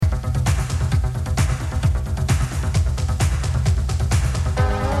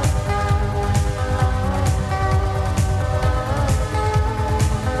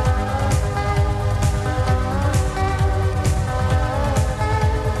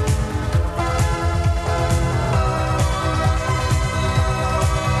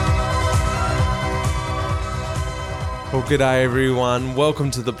G'day everyone,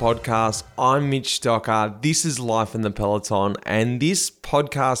 welcome to the podcast. I'm Mitch Docker, this is Life in the Peloton, and this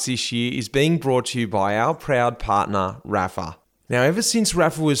podcast this year is being brought to you by our proud partner, Rapha. Now, ever since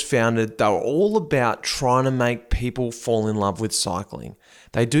Rapha was founded, they were all about trying to make people fall in love with cycling.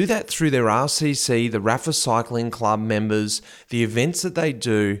 They do that through their RCC, the Rapha Cycling Club members, the events that they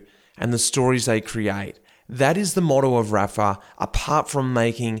do, and the stories they create. That is the motto of Rapha, apart from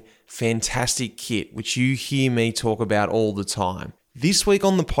making fantastic kit, which you hear me talk about all the time. This week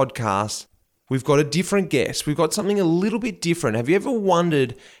on the podcast, we've got a different guest. We've got something a little bit different. Have you ever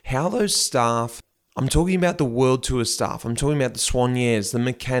wondered how those staff, I'm talking about the World Tour staff, I'm talking about the soigneurs, the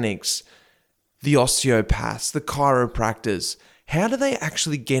mechanics, the osteopaths, the chiropractors, how do they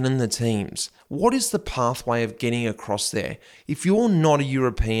actually get in the teams? What is the pathway of getting across there? If you're not a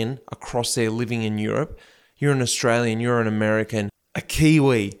European across there living in Europe, you're an Australian, you're an American, a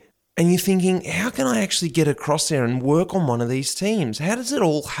Kiwi, and you're thinking, how can I actually get across there and work on one of these teams? How does it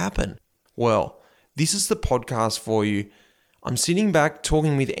all happen? Well, this is the podcast for you. I'm sitting back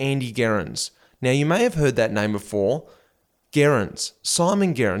talking with Andy Gerrans. Now, you may have heard that name before. Gerrans,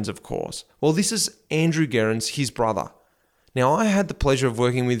 Simon Gerrans, of course. Well, this is Andrew Gerrans, his brother. Now, I had the pleasure of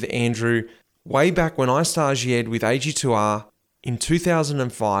working with Andrew way back when I stagiaired with AG2R in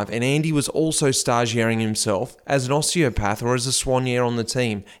 2005, and Andy was also stagiairing himself as an osteopath or as a soigneur on the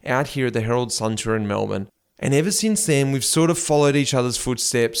team out here at the Herald Sun Tour in Melbourne. And ever since then, we've sort of followed each other's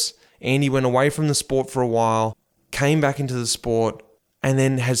footsteps. Andy went away from the sport for a while, came back into the sport, and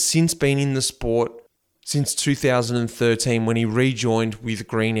then has since been in the sport since 2013 when he rejoined with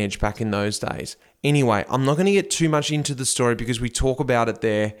Green Edge back in those days. Anyway, I'm not going to get too much into the story because we talk about it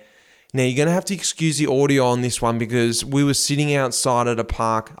there. Now, you're going to have to excuse the audio on this one because we were sitting outside at a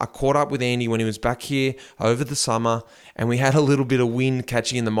park. I caught up with Andy when he was back here over the summer, and we had a little bit of wind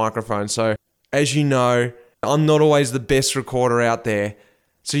catching in the microphone. So, as you know, I'm not always the best recorder out there.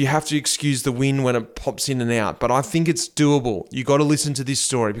 So you have to excuse the wind when it pops in and out. But I think it's doable. You got to listen to this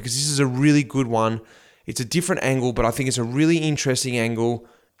story because this is a really good one. It's a different angle, but I think it's a really interesting angle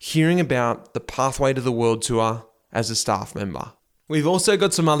hearing about the pathway to the World Tour as a staff member. We've also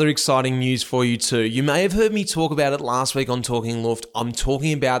got some other exciting news for you too. You may have heard me talk about it last week on Talking Luft. I'm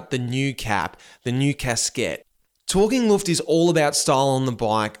talking about the new cap, the new casquette. Talking Luft is all about style on the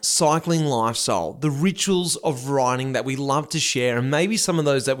bike, cycling lifestyle, the rituals of riding that we love to share, and maybe some of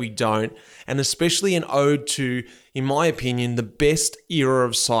those that we don't, and especially an ode to, in my opinion, the best era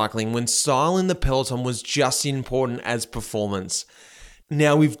of cycling when style in the peloton was just as important as performance.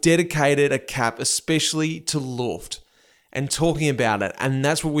 Now we've dedicated a cap especially to Luft and talking about it, and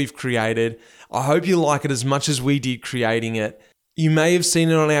that's what we've created. I hope you like it as much as we did creating it. You may have seen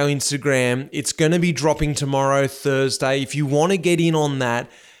it on our Instagram. It's going to be dropping tomorrow, Thursday. If you want to get in on that,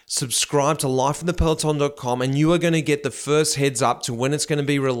 subscribe to lifeinthepeloton.com and you are going to get the first heads up to when it's going to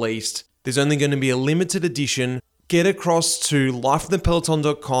be released. There's only going to be a limited edition. Get across to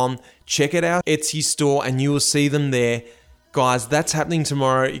lifeinthepeloton.com, check out our Etsy store, and you will see them there. Guys, that's happening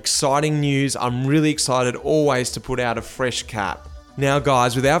tomorrow. Exciting news. I'm really excited always to put out a fresh cap. Now,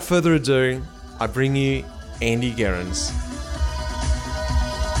 guys, without further ado, I bring you Andy Gerrans.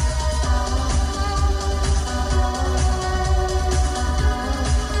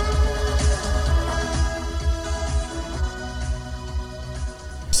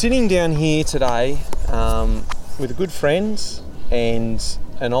 Sitting down here today with a good friend and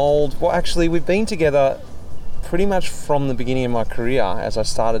an old, well, actually, we've been together pretty much from the beginning of my career as I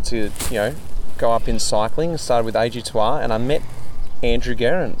started to, go up in cycling. I started with AG2R and I met Andrew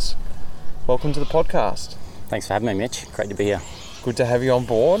Gerrans. Welcome to the podcast. Thanks for having me, Mitch. Great to be here. Good to have you on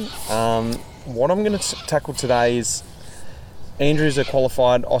board. What I'm going to tackle today is Andrew's a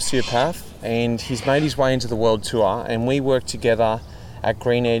qualified osteopath and he's made his way into the World Tour, and we worked together at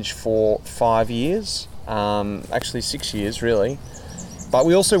Green Edge for 5 years, actually 6 years really. But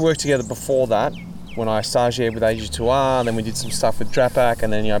we also worked together before that when I stagiaired with AG2R, then we did some stuff with Drapac,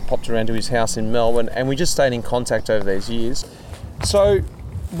 and then popped around to his house in Melbourne, and we just stayed in contact over those years. So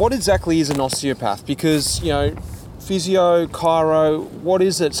what exactly is an osteopath? Because, physio, chiro, what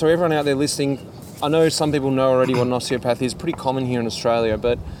is it? So everyone out there listening, I know some people know already what an osteopath is. Pretty common here in Australia,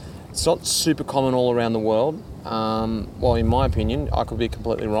 but it's not super common all around the world. Well, in my opinion, I could be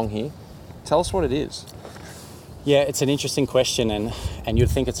completely wrong here. Tell us what it is. Yeah, it's an interesting question, and you'd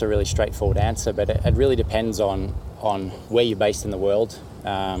think it's a really straightforward answer, but it really depends on where you're based in the world.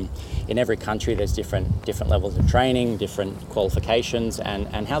 In every country, there's different levels of training, different qualifications,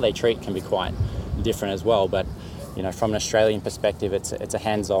 and how they treat can be quite different as well. But from an Australian perspective, it's a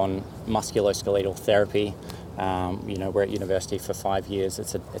hands-on musculoskeletal therapy. We're at university for 5 years.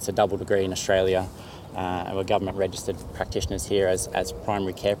 It's a double degree in Australia, and we're government registered practitioners here as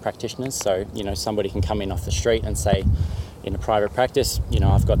primary care practitioners. So, somebody can come in off the street and say, in a private practice,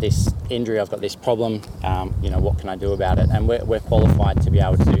 I've got this injury, I've got this problem, what can I do about it? And we're qualified to be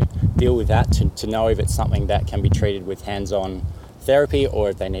able to deal with that, to know if it's something that can be treated with hands-on therapy or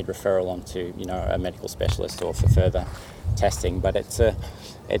if they need referral onto, a medical specialist or for further testing. But it's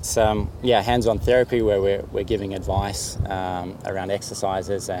hands-on therapy where we're giving advice around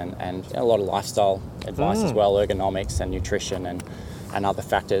exercises and a lot of lifestyle advice as well, ergonomics and nutrition and other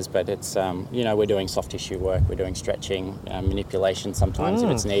factors. But it's, we're doing soft tissue work, we're doing stretching, manipulation sometimes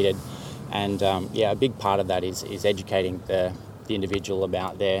if it's needed. And a big part of that is educating the individual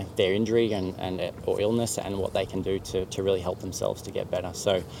about their injury and or illness and what they can do to really help themselves to get better.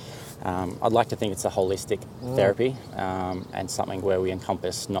 So I'd like to think it's a holistic therapy and something where we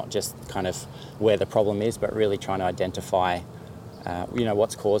encompass not just kind of where the problem is, but really trying to identify,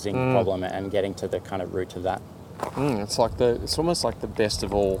 what's causing the problem and getting to the kind of root of that. It's almost like the best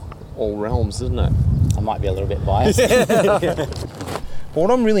of all realms, isn't it? I might be a little bit biased. What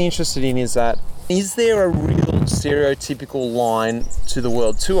I'm really interested in is there a real stereotypical line to the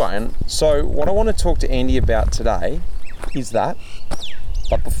World Tour? And so what I want to talk to Andy about today is that.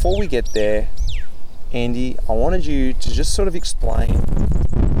 But before we get there, Andy, I wanted you to just sort of explain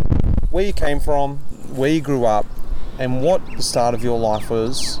where you came from, where you grew up, and what the start of your life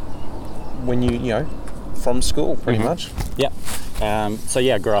was when you from school, pretty much. Yeah.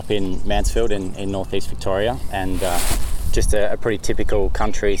 I grew up in Mansfield in northeast Victoria, and just a pretty typical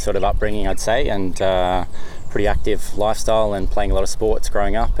country sort of upbringing, I'd say, and pretty active lifestyle and playing a lot of sports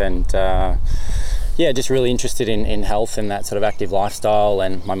growing up, and just really interested in health and that sort of active lifestyle.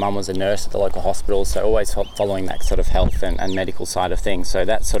 And my mum was a nurse at the local hospital, so always following that sort of health and medical side of things. So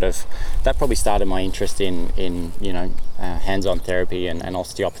that probably started my interest in hands-on therapy and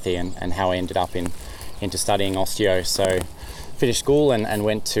osteopathy and how I ended up into studying osteo. So finished school and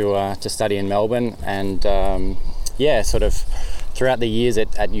went to study in Melbourne, and sort of throughout the years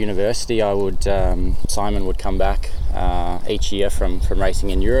at university, I would Simon would come back each year from racing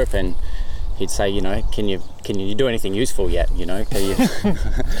in Europe, and he'd say, can you do anything useful yet?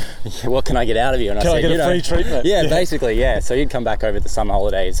 What can I get out of you? And can I get a free treatment? Yeah, basically, yeah. So he'd come back over the summer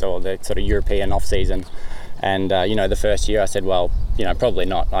holidays or the sort of European off season, and the first year I said, well, probably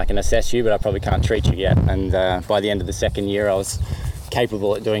not. I can assess you, but I probably can't treat you yet. And by the end of the second year, I was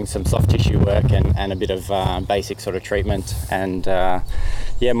capable at doing some soft tissue work and a bit of basic sort of treatment. And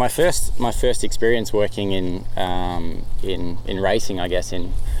my first experience working in racing, I guess,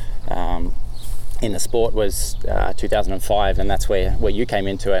 in the sport was 2005, and that's where you came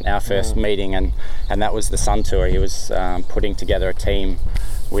into it, our first meeting, and that was the Sun Tour. He was putting together a team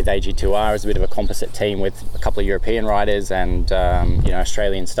with AG2R as a bit of a composite team with a couple of European riders and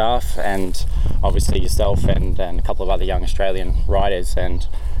Australian staff, and obviously yourself and a couple of other young Australian riders. And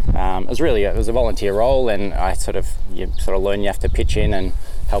it was a volunteer role, and you learn you have to pitch in and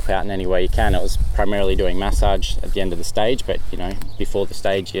help out in any way you can. It was primarily doing massage at the end of the stage, but before the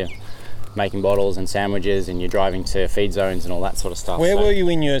stage you're making bottles and sandwiches and you're driving to feed zones and all that sort of stuff. Where were you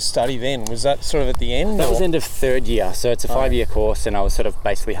in your study then? Was that sort of at the end? That was end of third year, so it's a 5-year course, and I was sort of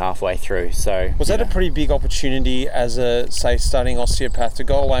basically halfway through. So was that a pretty big opportunity as studying osteopath to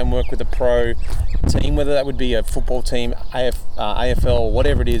go away and work with a pro team, whether that would be a football team, AFL,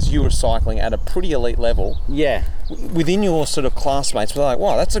 whatever it is? You were cycling at a pretty elite level. Yeah. Within your sort of classmates, were like,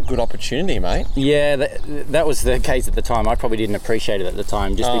 wow, that's a good opportunity, mate. Yeah, that was the case at the time. I probably didn't appreciate it at the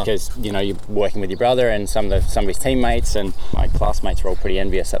time, just because you're working with your brother and some of his teammates, and my classmates were all pretty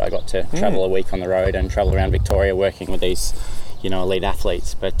envious that I got to travel a week on the road and travel around Victoria working with these elite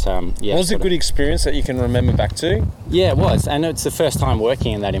athletes. But was it a good experience that you can remember back to? Yeah, it was, and it's the first time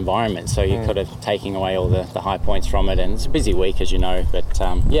working in that environment, so you're kind of taking away all the high points from it, and it's a busy week, as you know, but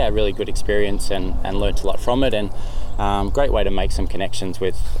really good experience and learnt a lot from it, and great way to make some connections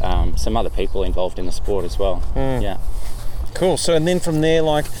with some other people involved in the sport as well. Yeah. Cool. So, and then from there,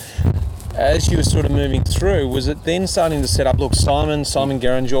 as you were sort of moving through, was it then starting to set up, look, Simon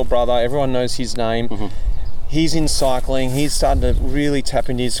Guerin, your brother, everyone knows his name. Mm-hmm. He's in cycling, he's starting to really tap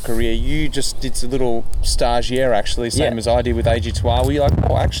into his career. You just did a little stagiaire, actually, same as I did with AG2R. Were you like,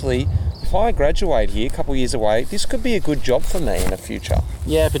 oh, actually, if I graduate here a couple of years away, this could be a good job for me in the future?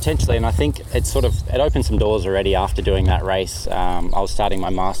 Yeah, potentially, and I think it opened some doors already after doing that race. I was starting my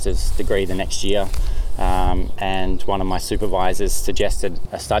master's degree the next year, and one of my supervisors suggested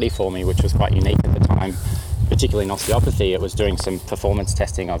a study for me, which was quite unique at the time. particularly in osteopathy, it was doing some performance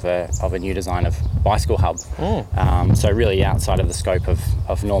testing of a new design of bicycle hub. So really outside of the scope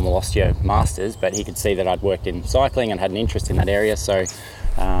of normal osteo masters, but he could see that I'd worked in cycling and had an interest in that area. So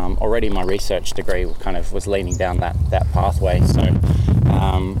already my research degree kind of was leaning down that pathway. So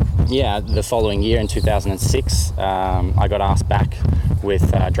the following year in 2006, I got asked back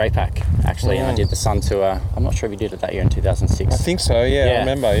with Drapac actually, and I did the Sun Tour. I'm not sure if you did it that year in 2006. I think so, yeah. I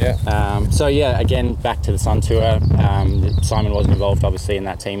remember, yeah. Again, back to the Sun Tour. Simon wasn't involved obviously in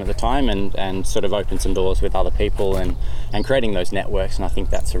that team at the time, and sort of opened some doors with other people and creating those networks, and I think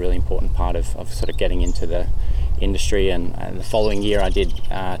that's a really important part of sort of getting into the industry. And the following year I did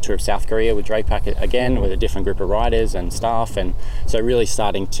a tour of South Korea with Drapac again, with a different group of riders and staff, and so really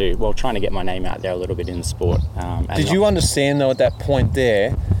starting to, trying to get my name out there a little bit in the sport. Did you understand though at that point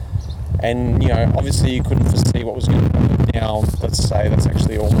there, and obviously you couldn't foresee what was going to happen now, let's say that's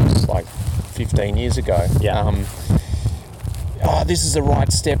actually almost like 15 years ago. This is the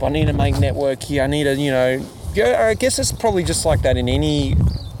right step, I need to make network here, I need to, I guess it's probably just like that in any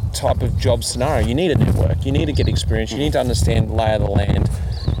type of job scenario. You need a network, you need to get experience, you need to understand the lay of the land.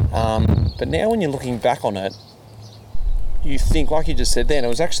 But now when you're looking back on it, you think, like you just said then, it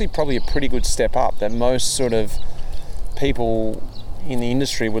was actually probably a pretty good step up, that most sort of people in the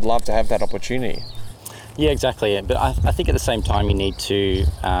industry would love to have that opportunity. Yeah, exactly. But I think at the same time you need to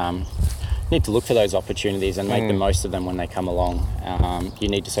look for those opportunities and make the most of them when they come along. You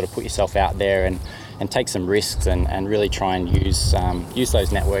need to sort of put yourself out there and take some risks and really try and use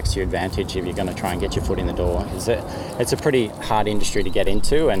those networks to your advantage if you're going to try and get your foot in the door. It's a pretty hard industry to get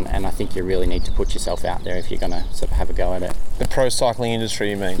into, and I think you really need to put yourself out there if you're going to sort of have a go at it. The pro cycling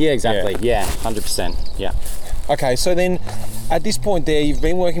industry, you mean? Yeah, exactly. Yeah, 100%. Yeah. Okay, so then at this point there, you've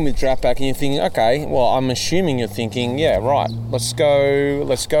been working with Drapac and you're thinking, okay, well, I'm assuming you're thinking, yeah, right, let's go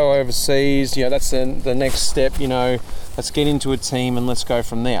overseas, that's the next step, let's get into a team and let's go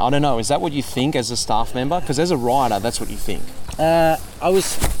from there. I don't know, is that what you think as a staff member? Because as a rider, that's what you think. I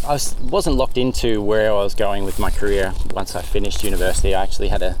wasn't locked into where I was going with my career once I finished university. I actually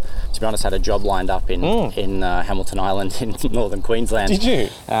had a job lined up in Hamilton Island in northern Queensland. Did you?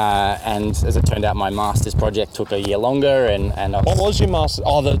 And as it turned out, my master's project took a year longer, and what was your master's?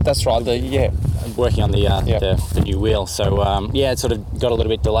 That's right. Working on the new wheel. So it sort of got a little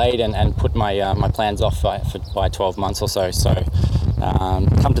bit delayed and put my plans off by 12 months or so. So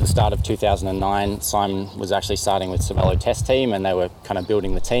come to the start of 2009, Simon was actually starting with Cervelo test team, and they were kind of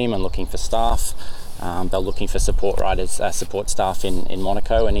building the team and looking for staff. They were looking for support riders, support staff in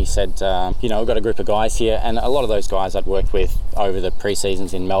Monaco, and he said, we've got a group of guys here, and a lot of those guys I'd worked with over the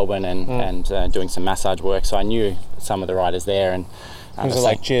pre-seasons in Melbourne and doing some massage work, so I knew some of the riders there. And was it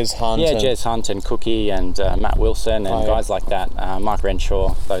like Jez Hunt? Yeah, Jez Hunt and Cookie and Matt Wilson and guys like that, Mark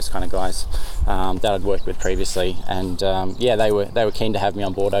Renshaw, those kind of guys that I'd worked with previously. And they were keen to have me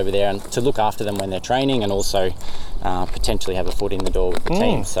on board over there and to look after them when they're training, and also potentially have a foot in the door with the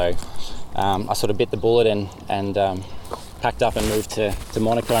team. So I sort of bit the bullet and packed up and moved to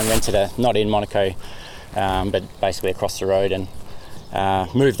Monaco and rented not in Monaco, but basically across the road, and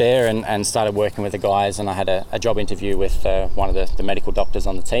moved there and started working with the guys. And I had a job interview with one of the medical doctors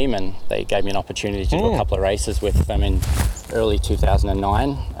on the team, and they gave me an opportunity to do a couple of races with them in early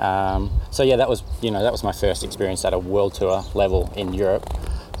 2009. That was my first experience at a world tour level in Europe.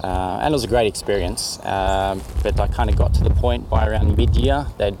 And it was a great experience, but I kind of got to the point by around mid-year,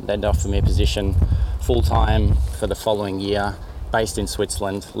 they'd offered me a position full-time for the following year, based in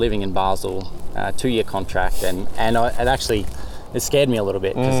Switzerland, living in Basel, 2-year contract, and it scared me a little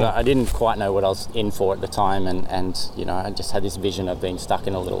bit because I didn't quite know what I was in for at the time, and I just had this vision of being stuck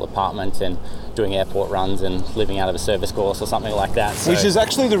in a little apartment and doing airport runs and living out of a service course or something like that. So, which is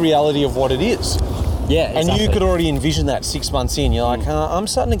actually the reality of what it is. Yeah, exactly. And you could already envision that 6 months in. You're like, I'm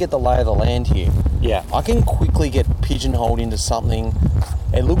starting to get the lay of the land here. Yeah. I can quickly get pigeonholed into something.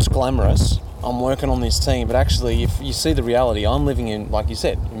 It looks glamorous. I'm working on this team, but actually, if you see the reality, I'm living in, like you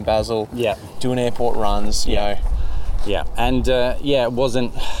said, in Basel, doing airport runs, you know. Yeah, and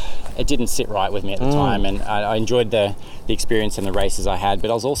it didn't sit right with me at the time, and I enjoyed the experience and the races I had,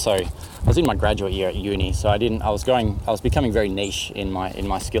 but I was in my graduate year at uni, so I was becoming very niche in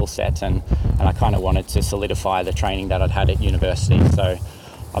my skill set, and I kind of wanted to solidify the training that I'd had at university. So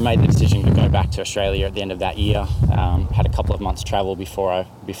I made the decision to go back to Australia at the end of that year. Had a couple of months travel before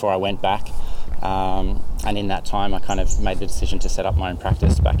I went back, and in that time I kind of made the decision to set up my own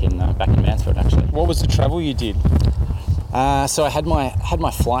practice back in Mansfield. Actually, what was the travel you did? So I had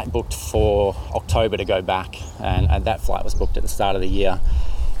my flight booked for October to go back, and that flight was booked at the start of the year.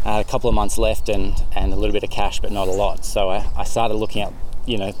 I had a couple of months left and a little bit of cash, but not a lot. So I started looking at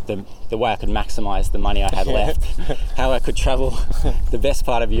the way I could maximise the money I had left, how I could travel the best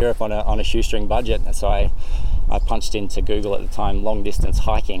part of Europe on a shoestring budget. And so I punched into Google at the time, long distance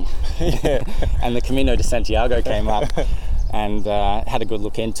hiking, and the Camino de Santiago came up, and had a good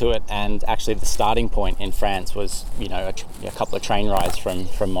look into it. And actually the starting point in France was, a couple of train rides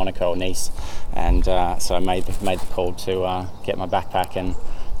from Monaco or Nice. And so I made the call to get my backpack and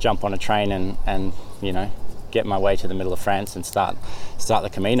jump on a train and get my way to the middle of France and start the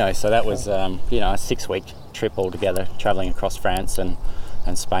Camino. So that was a 6-week trip altogether, traveling across France and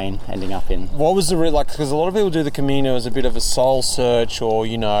Spain, ending up in... What was the because a lot of people do the Camino as a bit of a soul search, or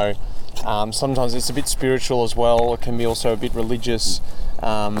sometimes it's a bit spiritual as well. It can be also a bit religious.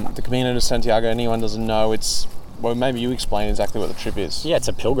 The Camino de Santiago, anyone doesn't know, maybe you explain exactly what the trip is. Yeah, it's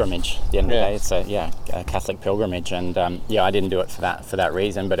a pilgrimage at the end of the day. It's a Catholic pilgrimage, and I didn't do it for that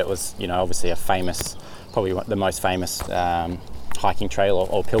reason, but it was obviously a famous, probably the most famous hiking trail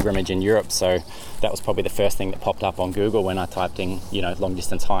or pilgrimage in Europe. So that was probably the first thing that popped up on Google when I typed in long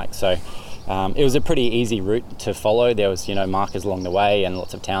distance hike. So it was a pretty easy route to follow. There was markers along the way and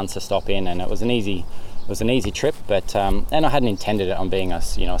lots of towns to stop in, and it was an easy trip. But and I hadn't intended it on being a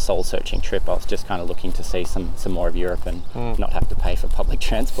soul searching trip. I was just kind of looking to see some more of Europe and not have to pay for public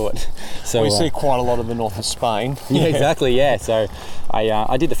transport. So we see quite a lot of the north of Spain. Yeah, exactly. Yeah, so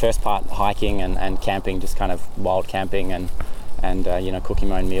I did the first part hiking and camping, just kind of wild camping and cooking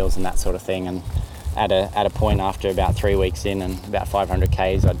my own meals and that sort of thing. And at a point after about 3 weeks in and about 500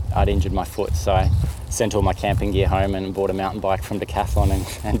 Ks, I'd injured my foot, so I sent all my camping gear home and bought a mountain bike from Decathlon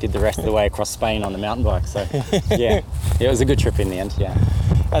and did the rest of the way across Spain on the mountain bike. So yeah, it was a good trip in the end. Yeah.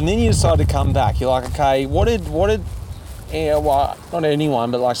 And then you decided to come back. You're like, okay, what did not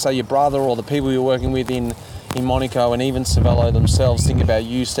anyone, but say your brother or the people you're working with in Monaco and even Cervelo themselves think about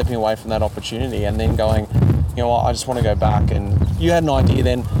you stepping away from that opportunity and then going, I just want to go back? And you had an idea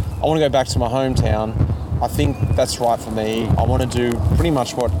then, I want to go back to my hometown. I think that's right for me. I want to do pretty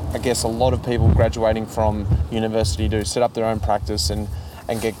much what I guess a lot of people graduating from university do, set up their own practice and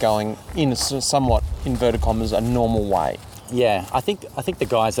get going in a somewhat, inverted commas, a normal way. Yeah, I think the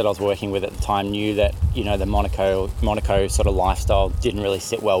guys that I was working with at the time knew that, the Monaco sort of lifestyle didn't really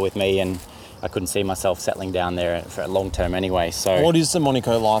sit well with me, and I couldn't see myself settling down there for a long term anyway. So what is the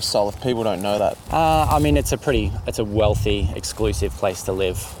Monaco lifestyle if people don't know that? It's a wealthy, exclusive place to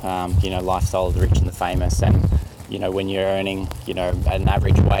live. Lifestyle of the rich and the famous, and when you're earning an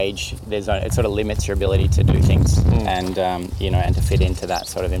average wage, it sort of limits your ability to do things and to fit into that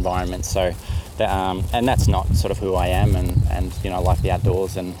sort of environment. So and that's not sort of who I am, and I like the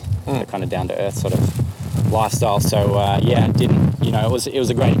outdoors and the kind of down to earth sort of lifestyle. So it was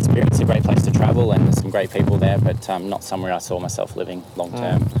a great experience, a great place to travel, and there's some great people there, but not somewhere I saw myself living long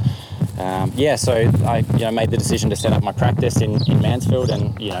term. So I made the decision to set up my practice in Mansfield,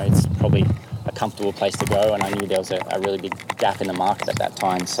 and it's probably a comfortable place to go, and I knew there was a really big gap in the market at that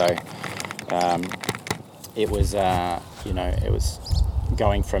time. So it was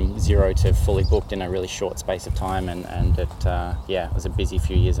going from zero to fully booked in a really short space of time, and it was a busy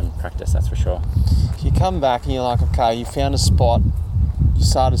few years in practice, that's for sure. You come back and you're like, okay, you found a spot, you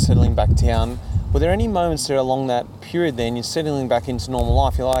started settling back down. Were there any moments there along that period then you're settling back into normal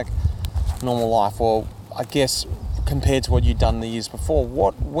life? You're like, normal life, or I guess compared to what you'd done the years before,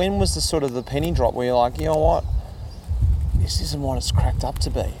 when was the sort of the penny drop where you're like, you know what, this isn't what it's cracked up to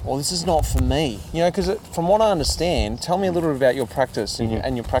be, or this is not for me? Because from what I understand, tell me a little bit about your practice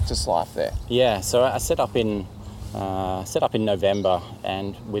and your practice life there. Yeah, so I set up in November,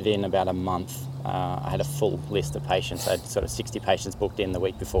 and within about a month, I had a full list of patients. I had sort of 60 patients booked in the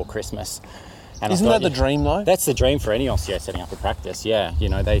week before Christmas. And isn't that the dream though? That's the dream for any osteo setting up a practice, yeah.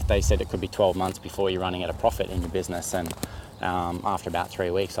 They said it could be 12 months before you're running at a profit in your business, and after about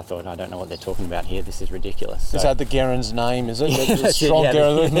 3 weeks I thought, I don't know what they're talking about here, this is ridiculous. So, is that the Guerin's name, is it? The strong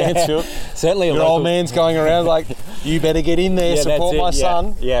Guerin of Mansfield? Certainly. Your old man's going around like, you better get in there, support my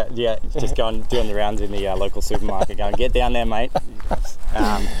son. Yeah, just doing the rounds in the local supermarket, going, get down there, mate.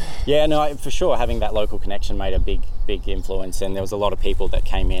 For sure, having that local connection made a big influence, and there was a lot of people that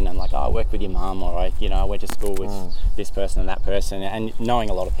came in and like, I work with your mum, or I went to school with this person and that person, and knowing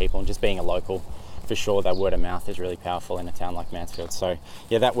a lot of people and just being a local, for sure, that word of mouth is really powerful in a town like Mansfield. So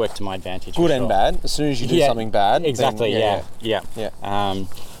yeah, that worked to my advantage. Good and bad. As soon as you do something bad, exactly. Then, it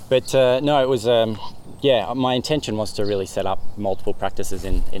was my intention was to really set up multiple practices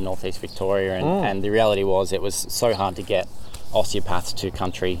in northeast Victoria, and the reality was it was so hard to get osteopaths to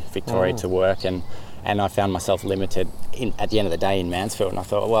country Victoria to work, and I found myself limited at the end of the day in Mansfield. And I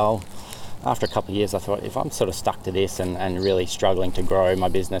thought, well, after a couple of years, I thought, if I'm sort of stuck to this and really struggling to grow my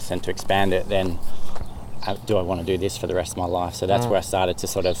business and to expand it, then do I want to do this for the rest of my life? So that's where I started to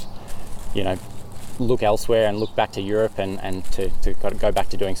sort of, look elsewhere and look back to Europe and to go back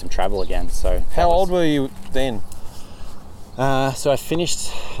to doing some travel again. So how old were you then? So I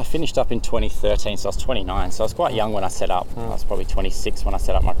finished up in 2013, so I was 29. So I was quite young when I set up. I was probably 26 when I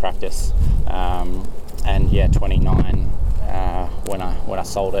set up my practice, and 29 when I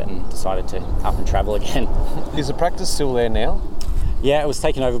sold it and decided to up and travel again. Is the practice still there now? Yeah, it was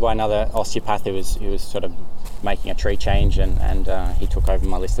taken over by another osteopath who was sort of making a tree change, and he took over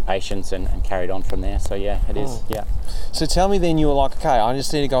my list of patients and carried on from there. So yeah, it is. Yeah. So tell me then, you were like, okay, I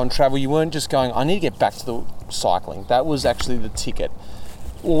just need to go and travel. You weren't just going, I need to get back to the cycling. That was actually the ticket.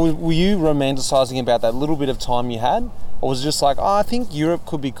 Or were you romanticising about that little bit of time you had? Or was it just like, I think Europe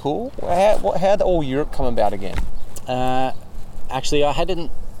could be cool? How did all Europe come about again? Actually, I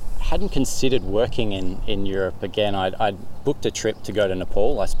hadn't considered working in Europe again. I'd booked a trip to go to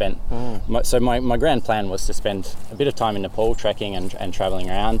Nepal. I spent my grand plan was to spend a bit of time in Nepal trekking and traveling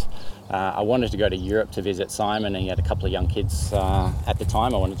around. I wanted to go to Europe to visit Simon, and he had a couple of young kids at the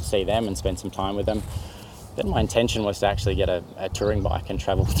time. I wanted to see them and spend some time with them. Then my intention was to actually get a touring bike and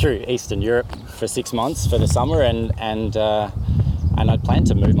travel through Eastern Europe for 6 months for the summer, and I'd planned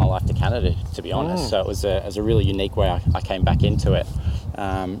to move my life to Canada, to be honest. So it was a really unique way I came back into it.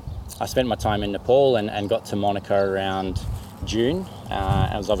 I spent my time in Nepal and got to Monaco around June.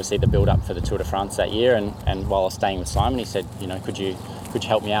 It was obviously the build-up for the Tour de France that year, and while I was staying with Simon, he said, could you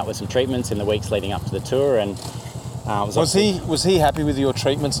help me out with some treatments in the weeks leading up to the tour? And was he happy with your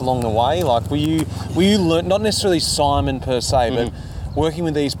treatments along the way? Like, were you not necessarily Simon per se, but working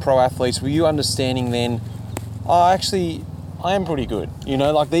with these pro athletes, were you understanding then, actually, I am pretty good.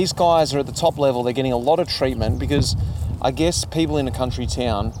 Like, these guys are at the top level, they're getting a lot of treatment, because I guess people in a country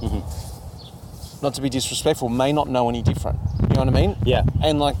town, not to be disrespectful, may not know any different. You know what I mean? Yeah.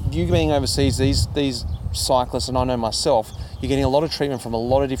 And like, you being overseas, these cyclists, and I know myself, you're getting a lot of treatment from a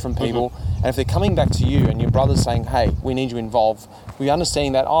lot of different people. And if they're coming back to you and your brother's saying, hey, we need you involved, we're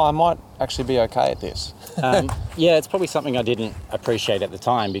understanding that, I might actually be okay at this. Yeah, it's probably something I didn't appreciate at the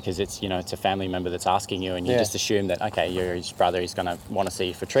time, because it's a family member that's asking you, and you just assume that, okay, you're his brother, he's going to want to see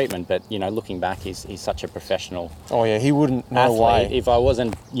you for treatment. But, looking back, he's such a professional he wouldn't, no athlete. way. If I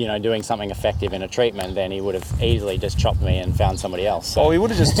wasn't, doing something effective in a treatment, then he would have easily just chopped me and found somebody else. So. He would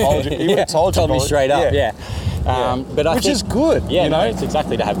have just told you. He would have told me straight up, yeah. But I Which think, is good, Yeah, it's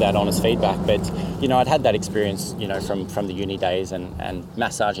exactly to have that honest feedback. But, I'd had that experience, from the uni days and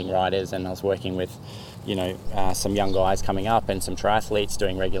massaging riders, and I was working with, some young guys coming up and some triathletes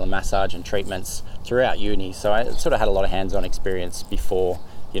doing regular massage and treatments throughout uni. So I sort of had a lot of hands-on experience before,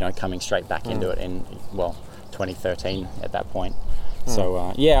 coming straight back into it in, 2013 at that point. So,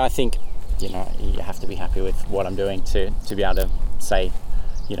 I think, you have to be happy with what I'm doing to be able to say,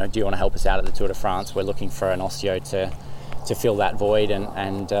 do you want to help us out at the Tour de France? We're looking for an osteo to fill that void,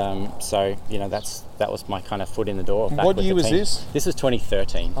 and so that was my kind of foot in the door. What year was this? This was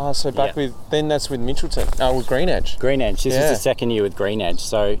 2013. So back with that's with Mitchelton. With Green Edge. Green Edge. This was the second year with Green Edge.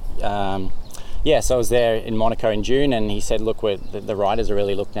 So so I was there in Monaco in June, and he said, look, the riders are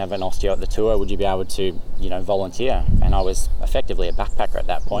really looking to have an osteo at the tour. Would you be able to volunteer? And I was effectively a backpacker at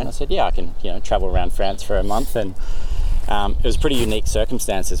that point. I said, I can travel around France for a month, and it was pretty unique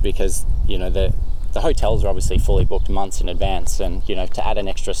circumstances, because the hotels are obviously fully booked months in advance, and to add an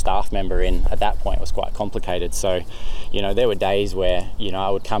extra staff member in at that point was quite complicated. So there were days where I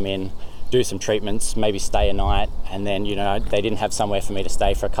would come in, do some treatments, maybe stay a night, and then they didn't have somewhere for me to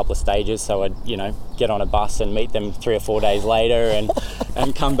stay for a couple of stages, so I'd get on a bus and meet them 3 or 4 days later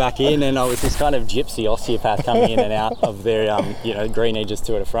and come back in, and I was this kind of gypsy osteopath coming in and out of their Green Edge's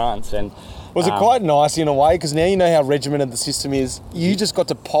Tour de France. And was it quite nice in a way? Because now you know how regimented the system is. You just got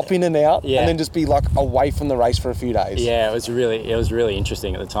to pop in and out, and then just be like away from the race for a few days. Yeah, it was really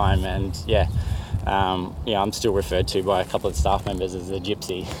interesting at the time, and I'm still referred to by a couple of staff members as a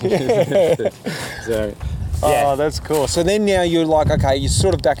gypsy. So, Oh, that's cool. So then now you're like, okay, you're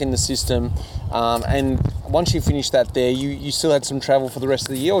sort of back in the system, and once you finished that there, you still had some travel for the rest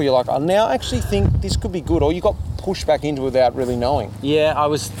of the year, or you're like, I now actually think this could be good, or you got pushed back into it without really knowing? Yeah, I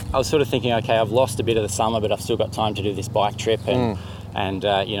was sort of thinking, okay, I've lost a bit of the summer, but I've still got time to do this bike trip and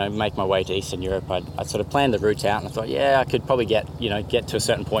make my way to Eastern Europe. I'd sort of planned the route out, and I thought, I could probably get to a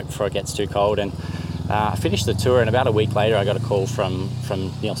certain point before it gets too cold. And I finished the tour, and about a week later, I got a call from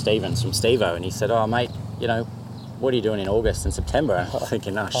Neil Stevens from Stevo, and he said, "Oh, mate, what are you doing in August and September?" And I was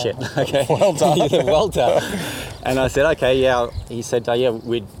thinking, oh shit, okay, well done. Well done. And I said, okay, yeah. He said,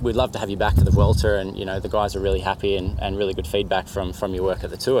 we'd love to have you back to the Vuelta, and the guys are really happy and really good feedback from your work at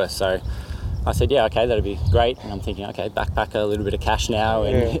the tour. So I said, okay, that'd be great. And I'm thinking, okay, backpack a little bit of cash now,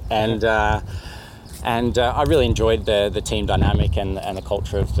 and And I really enjoyed the team dynamic and the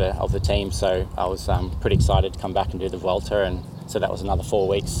culture of the team. So I was pretty excited to come back and do the Vuelta, and so that was another 4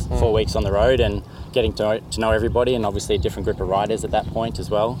 weeks. 4 weeks on the road and getting to know everybody, and obviously a different group of riders at that point as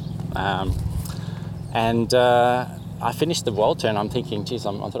well. I finished the Vuelta, and I'm thinking, geez,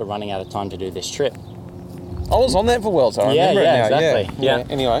 I'm sort of running out of time to do this trip. I was on that for Vuelta. I remember it now. Exactly. Yeah.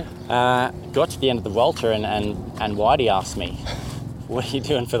 Anyway, got to the end of the Vuelta, and Whitey asked me, "What are you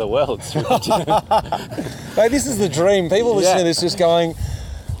doing for the Worlds?" Hey, this is the dream. People listening to this just going,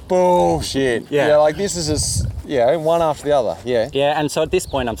 bullshit. Yeah. Like this is just, one after the other. Yeah. Yeah, and so at this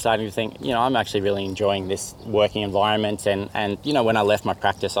point I'm starting to think, I'm actually really enjoying this working environment, and when I left my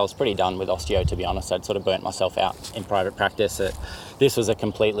practice, I was pretty done with osteo, to be honest. I'd sort of burnt myself out in private practice. This was a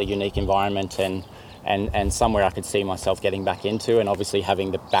completely unique environment and somewhere I could see myself getting back into, and obviously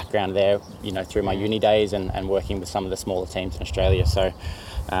having the background there, through my uni days and working with some of the smaller teams in Australia. So,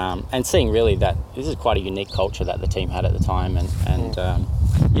 and seeing really that this is quite a unique culture that the team had at the time.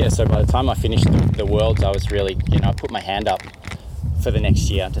 So by the time I finished the Worlds, I was really, I put my hand up for the next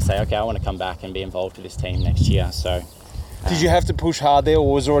year to say, okay, I want to come back and be involved with this team next year. So, did you have to push hard there,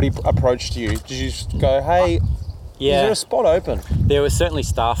 or was it already approached you? Did you just go, hey, is there a spot open? There was certainly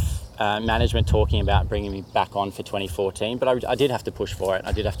staff management talking about bringing me back on for 2014, but I did have to push for it.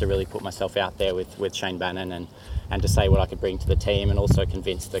 I did have to really put myself out there with Shane Bannon and to say what I could bring to the team, and also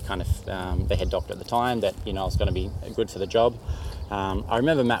convince the kind of the head doctor at the time that I was going to be good for the job. I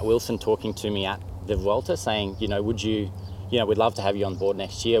remember Matt Wilson talking to me at the Vuelta saying, would you, we'd love to have you on board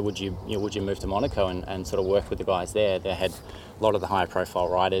next year. Would you move to Monaco and sort of work with the guys there? They had a lot of the higher profile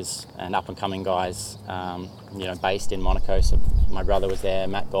riders and up and coming guys, based in Monaco. So my brother was there,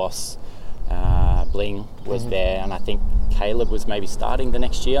 Matt Goss, Bling was there, and I think Caleb was maybe starting the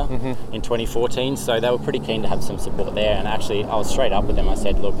next year in 2014. So they were pretty keen to have some support there. And actually, I was straight up with them. I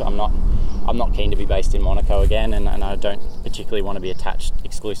said, look, I'm not keen to be based in Monaco again, and I don't particularly want to be attached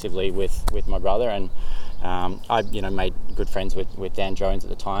exclusively with my brother. And I made good friends with Dan Jones at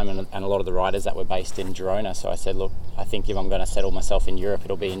the time and a lot of the riders that were based in Girona. So I said, look, I think if I'm going to settle myself in Europe,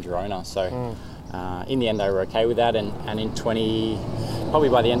 it'll be in Girona. So in the end, they were okay with that. And in probably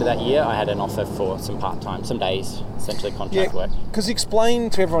by the end of that year, I had an offer for some part-time, some days, essentially contract work. Because explain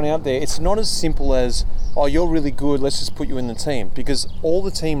to everyone out there, it's not as simple as, oh, you're really good, let's just put you in the team. Because all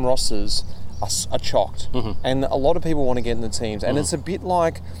the team rosters are chocked. And a lot of people want to get in the teams. And it's a bit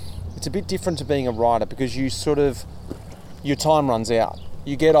different to being a rider, because your time runs out.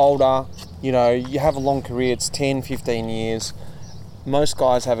 You get older, you have a long career, it's 10, 15 years. Most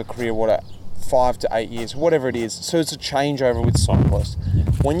guys have a career, 5 to 8 years, whatever it is. So it's a changeover with cyclists.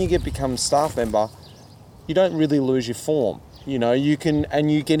 When you become staff member, you don't really lose your form. You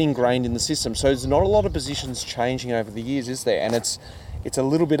get ingrained in the system. So there's not a lot of positions changing over the years, is there? And it's a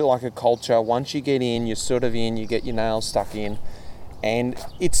little bit like a culture. Once you get in, you're sort of in, you get your nails stuck in, and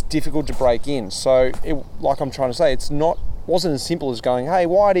it's difficult to break in. So like I'm trying to say, wasn't as simple as going, hey,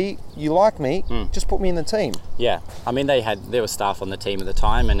 Whitey, you like me, just put me in the team. Yeah. I mean, there were staff on the team at the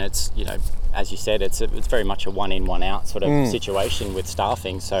time, and it's, as you said, it's very much a one in, one out sort of situation with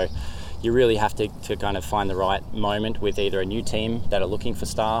staffing. So you really have to kind of find the right moment with either a new team that are looking for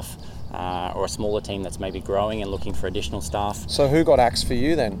staff or a smaller team that's maybe growing and looking for additional staff. So who got axed for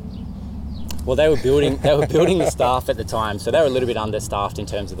you then? Well, they were building the staff at the time, so they were a little bit understaffed in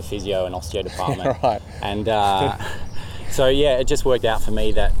terms of the physio and osteo department. Right. And so it just worked out for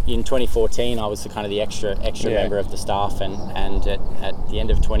me that in 2014 I was the extra member of the staff, and at the end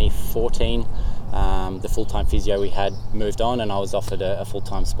of 2014 the full-time physio we had moved on, and I was offered a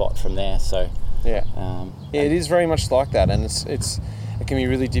full-time spot from there. So it is very much like that, and it can be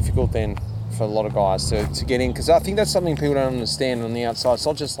really difficult then for a lot of guys to get in, because I think that's something people don't understand on the outside. It's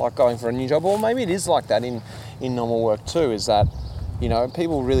not just like going for a new job, or maybe it is like that in normal work too, is that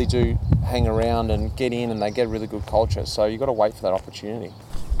people really do hang around and get in, and they get really good culture. So you've got to wait for that opportunity.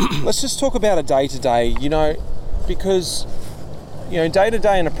 Let's just talk about a day-to-day, because,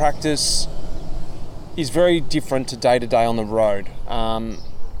 day-to-day in a practice is very different to day-to-day on the road. And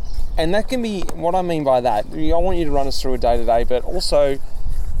that can be, what I mean by that, I want you to run us through a day-to-day, but also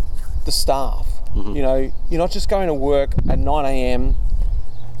the staff. You're not just going to work at 9 a.m,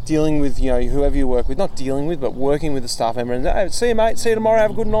 dealing with, whoever you work with, not dealing with, but working with the staff member, and hey, see you mate, see you tomorrow,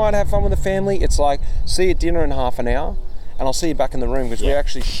 have a good night, have fun with the family. It's like, see you at dinner in half an hour, and I'll see you back in the room, because we're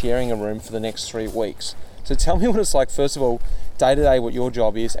actually sharing a room for the next 3 weeks. So tell me what it's like, first of all, day to day, what your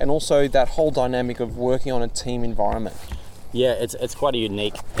job is, and also that whole dynamic of working on a team environment. Yeah, it's quite a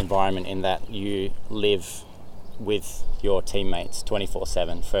unique environment in that you live with your teammates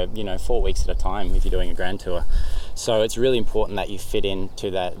 24/7 for 4 weeks at a time if you're doing a grand tour. So it's really important that you fit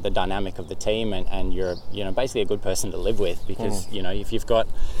into the dynamic of the team, and you're, you know, basically a good person to live with, because you know, if you've got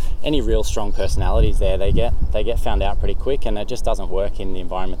any real strong personalities there, they get found out pretty quick, and it just doesn't work in the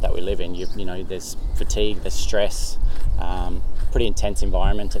environment that we live in. You know, there's fatigue, there's stress, pretty intense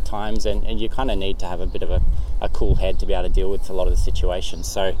environment at times, and you kind of need to have a bit of a cool head to be able to deal with a lot of the situations.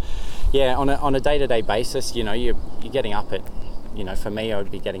 So yeah, on a day-to-day basis, you know, you're getting up at, you know, for me, I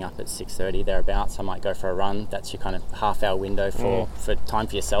would be getting up at 6:30 thereabouts. I might go for a run. That's your kind of half-hour window for time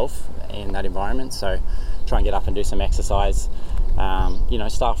for yourself in that environment. So try and get up and do some exercise. You know,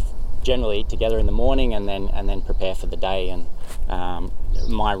 staff generally eat together in the morning, and then prepare for the day. And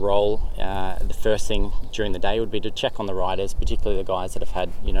my role, the first thing during the day would be to check on the riders, particularly the guys that have had,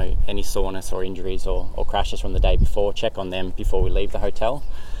 you know, any soreness or injuries or crashes from the day before. Check on them before we leave the hotel.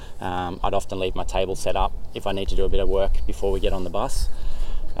 I'd often leave my table set up if I need to do a bit of work before we get on the bus.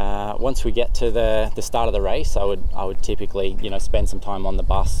 Once we get to the start of the race, I would typically, you know, spend some time on the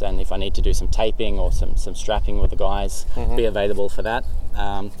bus, and if I need to do some taping or some strapping with the guys, be available for that.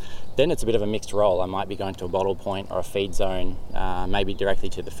 Then it's a bit of a mixed role. I might be going to a bottle point or a feed zone, maybe directly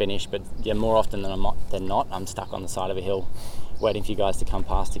to the finish, but yeah, more often than not, I'm stuck on the side of a hill waiting for you guys to come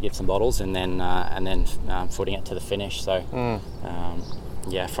past to give some bottles, and then footing it to the finish. So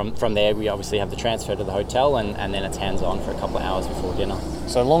yeah, from there we obviously have the transfer to the hotel, and then it's hands-on for a couple of hours before dinner.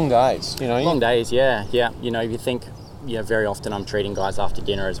 So long days, you know. Long days, yeah. You know, if you think, you know, very often I'm treating guys after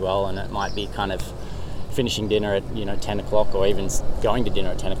dinner as well, and it might be kind of finishing dinner at, you know, 10 o'clock, or even going to dinner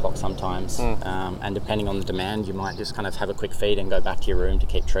at 10 o'clock sometimes. And depending on the demand, you might just kind of have a quick feed and go back to your room to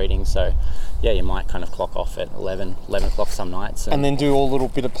keep treating. So yeah, you might kind of clock off at 11 o'clock some nights. And then do a little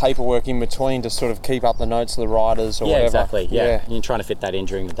bit of paperwork in between to sort of keep up the notes of the riders or whatever. Exactly. Yeah. You're trying to fit that in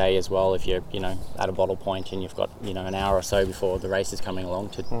during the day as well. If you're, you know, at a bottle point and you've got, you know, an hour or so before the race is coming along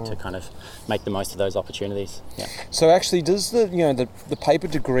to kind of make the most of those opportunities. Yeah. So actually, does the paper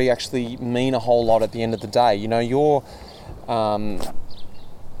degree actually mean a whole lot at the end of the day? You know, you're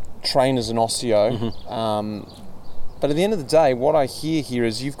trained as an osteo, but at the end of the day, what I hear here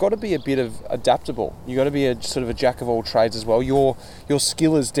is you've got to be a bit of adaptable. You've got to be a sort of a jack of all trades as well. Your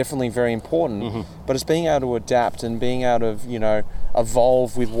skill is definitely very important, but it's being able to adapt and being able to, you know,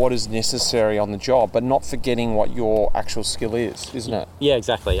 evolve with what is necessary on the job, but not forgetting what your actual skill is, isn't it? Yeah,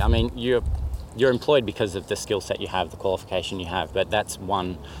 exactly. I mean, you're employed because of the skill set you have, the qualification you have, but that's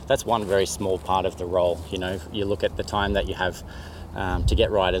one very small part of the role. You know, you look at the time that you have to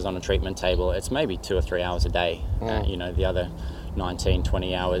get riders on a treatment table, it's maybe 2 or 3 hours a day. You know, the other 19,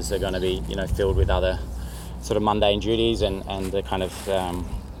 20 hours are going to be, you know, filled with other sort of mundane duties and the kind of,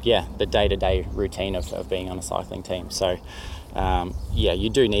 the day-to-day routine of being on a cycling team. So, you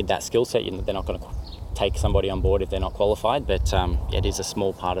do need that skill set. They're not going to take somebody on board if they're not qualified, but it is a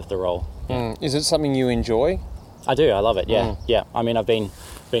small part of the role. Is it something you enjoy? I do. I love it. Yeah. Yeah. I mean, I've been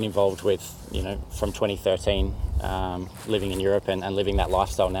involved with, you know, from 2013, living in Europe and living that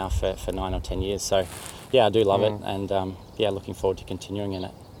lifestyle now for 9 or 10 years. So, yeah, I do love it, and looking forward to continuing in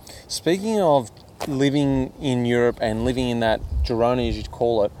it. Speaking of living in Europe and living in that Girona, as you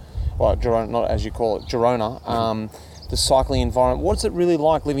call it, well, Girona, not as you call it, Girona, the cycling environment. What's it really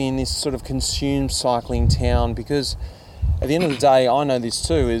like living in this sort of consumed cycling town? Because at the end of the day, I know this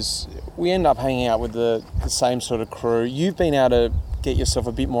too, is we end up hanging out with the same sort of crew. You've been able to get yourself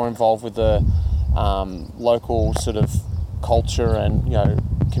a bit more involved with the local sort of culture and, you know,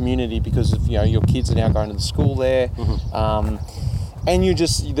 community because of, you know, your kids are now going to the school there. And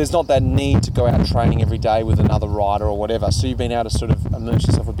there's not that need to go out training every day with another rider or whatever. So you've been able to sort of immerse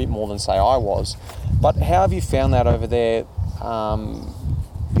yourself a bit more than, say, I was. But how have you found that over there?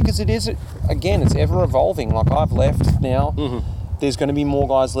 Because it is, again, it's ever evolving. Like, I've left now. There's going to be more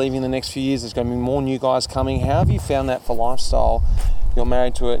guys leaving in the next few years. There's going to be more new guys coming. How have you found that for lifestyle? You're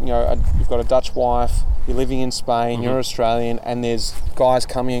married to it, you know, you've got a Dutch wife, you're living in Spain, you're Australian, and there's guys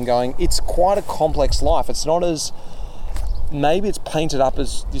coming and going. It's quite a complex life. It's not as, maybe it's painted up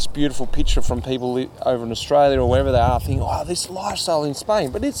as this beautiful picture from people over in Australia or wherever they are, thinking, oh, this lifestyle in Spain,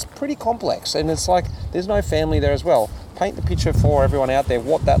 but it's pretty complex, and it's like there's no family there as well. Paint the picture for everyone out there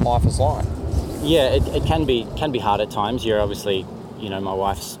what that life is like. Yeah, it can be hard at times. You're obviously, you know, my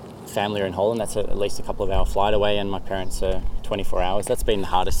wife's family are in Holland. That's at least a couple of hour flight away, and my parents are 24 hours. That's been the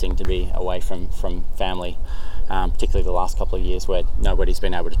hardest thing, to be away from family, particularly the last couple of years where nobody's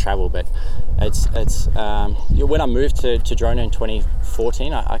been able to travel. But it's when I moved to Girona in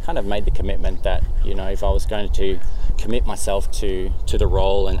 2014, I kind of made the commitment that, you know, if I was going to commit myself to the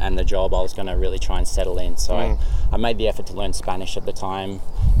role and the job, I was going to really try and settle in. So I made the effort to learn Spanish at the time.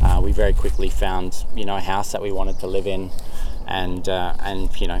 We very quickly found, you know, a house that we wanted to live in. and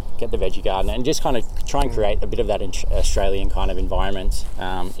get the veggie garden and just kind of try and create a bit of that Australian kind of environment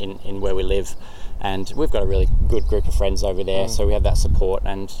in where we live. And we've got a really good group of friends over there, so we have that support.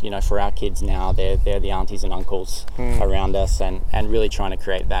 And for our kids now, they're the aunties and uncles around us, and really trying to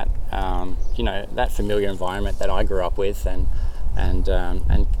create that that familiar environment that I grew up with, and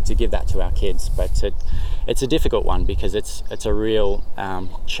to give that to our kids. But it's a difficult one because it's a real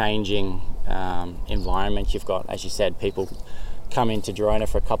changing environment. You've got, as you said, people come into Girona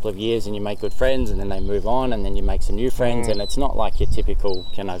for a couple of years and you make good friends, and then they move on, and then you make some new friends, and it's not like your typical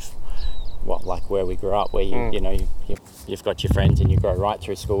kind of like where we grew up, where you've got your friends and you grow right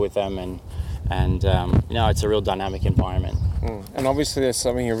through school with them, and it's a real dynamic environment. And obviously there's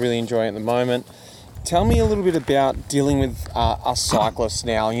something you're really enjoying at the moment. Tell me a little bit about dealing with us cyclists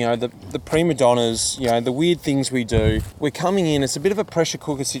now, the prima donnas, the weird things we do. We're coming in, it's a bit of a pressure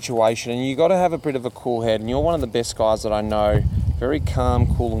cooker situation, and you got to have a bit of a cool head, and you're one of the best guys that I know, very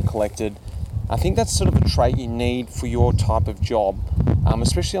calm, cool and collected. I think that's sort of a trait you need for your type of job,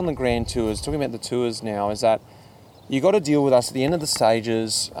 especially on the grand tours. Talking about the tours now, is that you got to deal with us at the end of the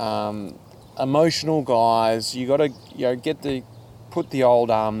stages, emotional guys. You got to put the old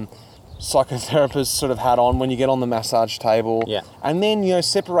psychotherapist sort of hat on when you get on the massage table, and then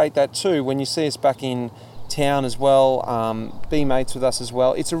separate that too when you see us back in town as well. Be mates with us as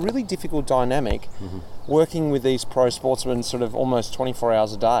well. It's a really difficult dynamic working with these pro sportsmen, sort of almost 24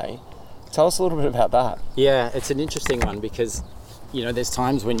 hours a day. Tell us a little bit about that. Yeah, it's an interesting one because, there's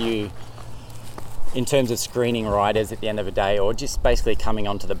times when you, in terms of screening riders at the end of a day, or just basically coming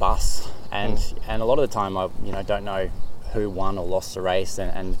onto the bus, and a lot of the time I, don't know who won or lost the race,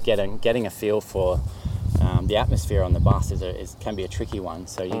 and getting a feel for the atmosphere on the bus can be a tricky one.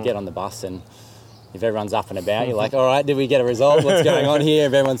 So you get on the bus, and if everyone's up and about, you're like, all right, did we get a result? What's going on here?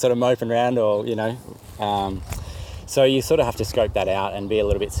 If everyone's sort of moping around, or so you sort of have to scope that out and be a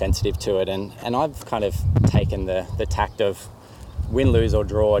little bit sensitive to it. And I've kind of taken the tact of win, lose or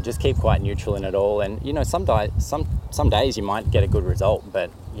draw, just keep quite neutral in it all. And, some days you might get a good result,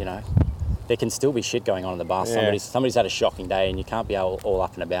 but, there can still be shit going on the bus. Yeah. Somebody's had a shocking day, and you can't be all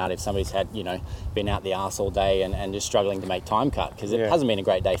up and about if somebody's had, been out the arse all day and just struggling to make time cut, because it hasn't been a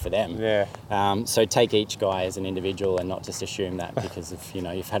great day for them. Yeah. So take each guy as an individual and not just assume that because if,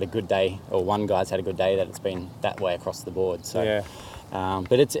 you've had a good day, or one guy's had a good day, that it's been that way across the board. So,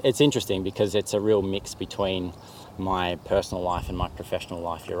 but it's interesting because it's a real mix between my personal life and my professional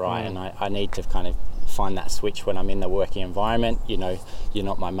life. You're right. And I need to kind of find that switch when I'm in the working environment. You're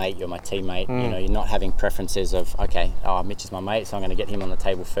not my mate, you're my teammate. You're not having preferences of, okay, Mitch is my mate, so I'm going to get him on the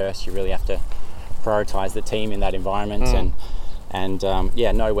table first. You really have to prioritize the team in that environment, and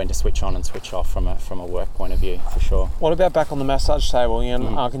know when to switch on and switch off from a work point of view, for sure. What about back on the massage table?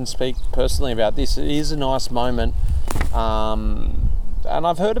 I can speak personally about this. It is a nice moment, and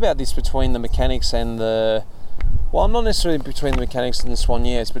I've heard about this between the mechanics and not necessarily between the mechanics and the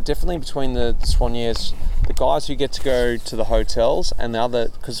soigneurs, but definitely between the soigneurs, the guys who get to go to the hotels, and the other,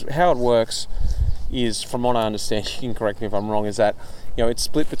 because how it works is, from what I understand, you can correct me if I'm wrong, is that, it's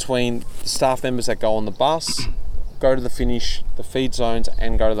split between the staff members that go on the bus, go to the finish, the feed zones,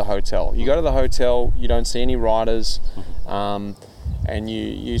 and go to the hotel. You go to the hotel, you don't see any riders, and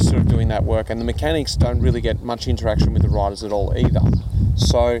you sort of doing that work, and the mechanics don't really get much interaction with the riders at all either.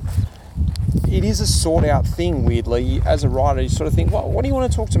 So it is a sought out thing, weirdly. As a rider, you sort of think, what do you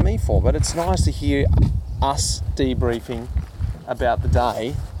want to talk to me for? But it's nice to hear us debriefing about the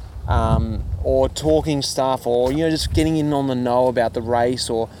day, or talking stuff, or just getting in on the know about the race,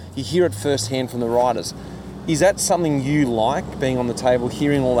 or you hear it firsthand from the riders. Is that something you like, being on the table,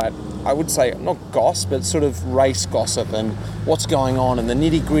 hearing all that, I would say, not gossip, but sort of race gossip, and what's going on, and the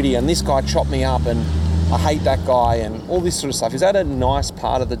nitty gritty, and this guy chopped me up, and I hate that guy, and all this sort of stuff? Is that a nice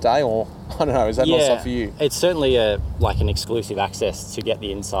part of the day, or I don't know, is that not stuff for you? It's certainly an exclusive access to get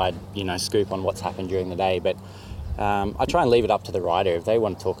the inside, scoop on what's happened during the day. But I try and leave it up to the rider. If they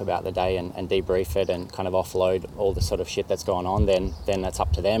want to talk about the day and debrief it and kind of offload all the sort of shit that's going on, then that's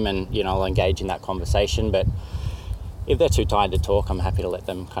up to them, and I'll engage in that conversation. But if they're too tired to talk, I'm happy to let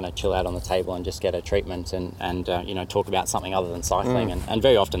them kind of chill out on the table and just get a treatment and talk about something other than cycling. And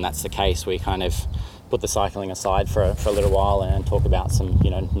very often that's the case. We kind of put the cycling aside for a little while and talk about some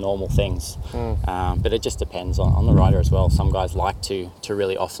normal things. But it just depends on the rider as well. Some guys like to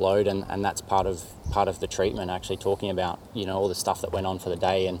really offload, and that's part of the treatment, actually talking about all the stuff that went on for the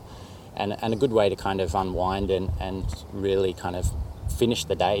day, and a good way to kind of unwind and really kind of finish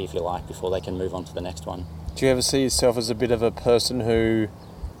the day, if you like, before they can move on to the next one. Do you ever see yourself as a bit of a person who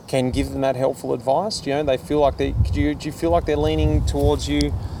can give them that helpful advice? They feel like do you feel like they're leaning towards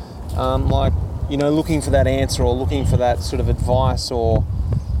you, looking for that answer or looking for that sort of advice, or,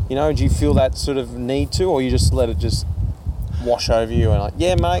 do you feel that sort of need to, or you just let it just wash over you and like,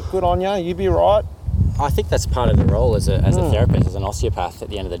 yeah, mate, good on you, you be right? I think that's part of the role as a therapist, as an osteopath. At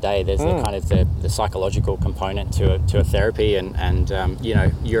the end of the day, there's the kind of the psychological component to a therapy, and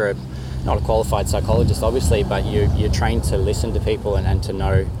you're not a qualified psychologist, obviously, but you're trained to listen to people and to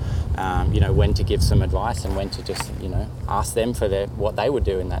know, when to give some advice and when to just, ask them for what they would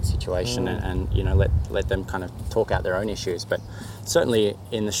do in that situation, and let them kind of talk out their own issues. But certainly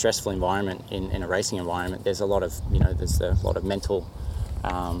in the stressful environment, in a racing environment, there's a lot of, mental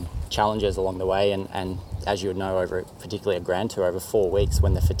challenges along the way, and as you would know, particularly a Grand Tour, over 4 weeks,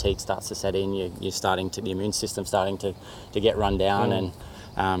 when the fatigue starts to set in, you're starting to, the immune system starting to get run down, and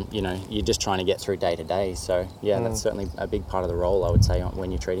you're just trying to get through day to day. So that's certainly a big part of the role, I would say,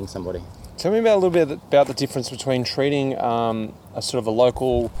 when you're treating somebody. Tell me a little bit about the difference between treating a sort of a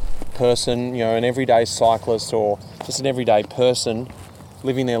local person, an everyday cyclist, or just an everyday person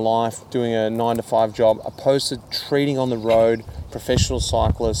living their life, doing a 9-to-5 job, opposed to treating on the road professional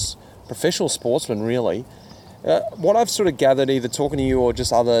cyclists, professional sportsmen, really. What I've sort of gathered, either talking to you or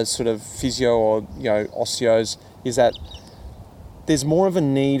just other sort of physio or osteos, is that there's more of a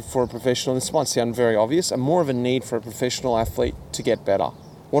need for a professional, this might sound very obvious, and more of a need for a professional athlete to get better.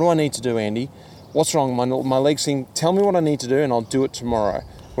 What do I need to do, Andy? What's wrong? My leg's thing, tell me what I need to do and I'll do it tomorrow.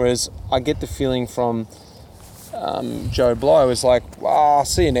 Whereas I get the feeling from Joe Blow is like, I'll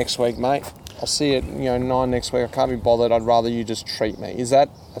see you next week, mate. I'll see you at 9 next week. I can't be bothered. I'd rather you just treat me. Is that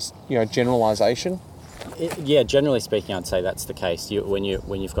a generalisation? Yeah, generally speaking, I'd say that's the case. When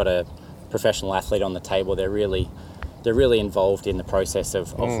you've got a professional athlete on the table, they're really involved in the process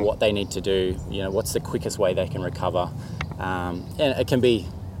of what they need to do. What's the quickest way they can recover, and they can be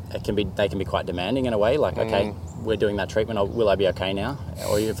quite demanding in a way. Like, okay, we're doing that treatment. Will I be okay now?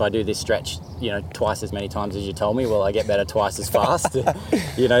 Or if I do this stretch, twice as many times as you told me, will I get better twice as fast?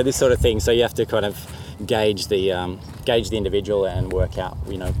 This sort of thing. So you have to kind of gauge the individual and work out,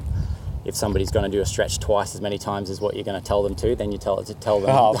 if somebody's going to do a stretch twice as many times as what you're going to tell them to, then you tell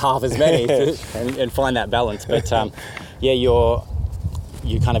them half as many and find that balance. But your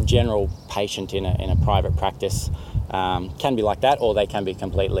kind of general patient in a private practice can be like that, or they can be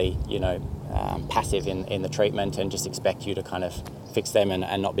completely, passive in the treatment and just expect you to kind of fix them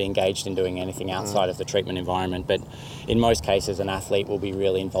and not be engaged in doing anything outside of the treatment environment. But in most cases, an athlete will be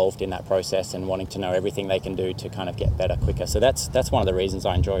really involved in that process and wanting to know everything they can do to kind of get better quicker. So that's one of the reasons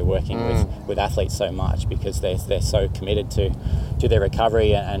I enjoy working with athletes so much, because they're so committed to their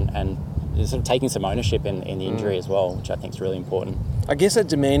recovery and sort of taking some ownership in the injury as well, which I think is really important. I guess that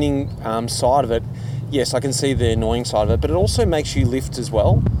demanding side of it, yes, I can see the annoying side of it, but it also makes you lift as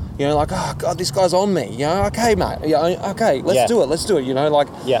well. Like, oh God, this guy's on me. Okay, mate. Okay, let's do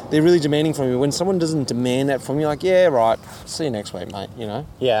it. They're really demanding from you. When someone doesn't demand that from you, like, yeah, right, see you next week, mate.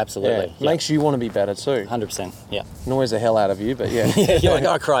 Yeah, absolutely. Yeah. Makes you want to be better too. 100%. Yeah. Annoys the hell out of you, but yeah. You're like,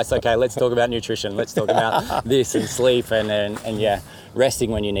 oh Christ, okay, let's talk about nutrition. Let's talk about this and sleep and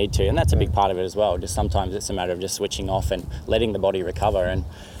resting when you need to, and that's a big part of it as well. Just sometimes it's a matter of just switching off and letting the body recover, and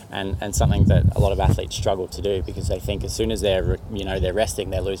something that a lot of athletes struggle to do, because they think as soon as they're resting,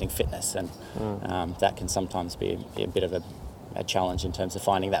 they're losing fitness, and that can sometimes be a bit of a challenge in terms of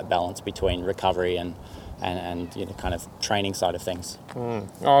finding that balance between recovery and kind of training side of things. Oh,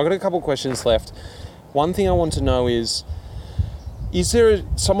 I've got a couple of questions left. One thing I want to know is there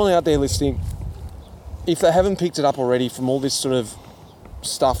someone out there listening, if they haven't picked it up already from all this sort of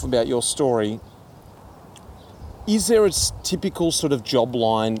stuff about your story, is there a typical sort of job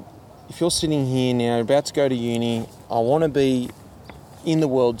line? If you're sitting here now, about to go to uni, I want to be in the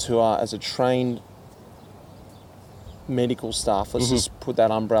World Tour as a trained medical staff. Let's just put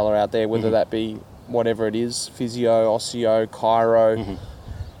that umbrella out there, whether that be whatever it is, physio, osteo, chiro.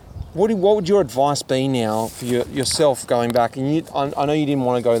 What would your advice be now for yourself going back? And I know you didn't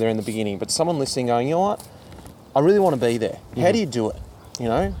want to go there in the beginning, but someone listening going, you know what? I really want to be there. How do you do it?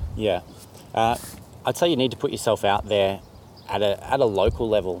 Yeah. I'd say you need to put yourself out there at a local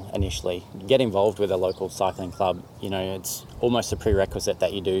level initially. Get involved with a local cycling club. It's almost a prerequisite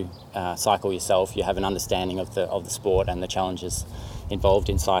that you do cycle yourself. You have an understanding of the sport and the challenges involved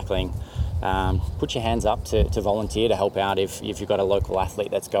in cycling. Put your hands up to volunteer to help out if you've got a local athlete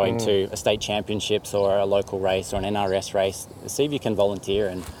that's going to a state championships or a local race or an NRS race. See if you can volunteer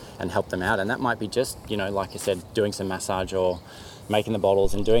and help them out. And that might be just, like I said, doing some massage or making the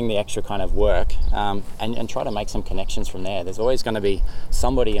bottles and doing the extra kind of work, and try to make some connections from there. There's always going to be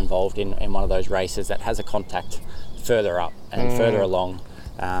somebody involved in one of those races that has a contact further up and further along,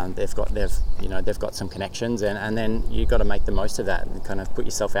 they've got some connections, and then you've got to make the most of that and kind of put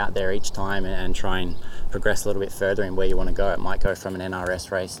yourself out there each time and try and progress a little bit further in where you want to go. It might go from an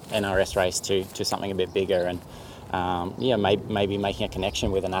NRS race to something a bit bigger, and maybe making a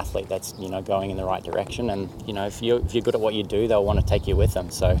connection with an athlete that's going in the right direction. And if you're good at what you do, they'll want to take you with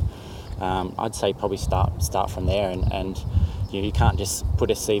them. So I'd say probably start from there, and you can't just put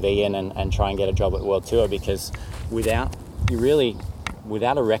a CV in and try and get a job at World Tour, because without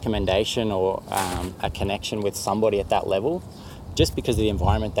a recommendation or a connection with somebody at that level, just because of the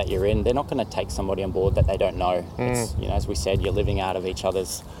environment that you're in, they're not going to take somebody on board that they don't know. It's, as we said, you're living out of each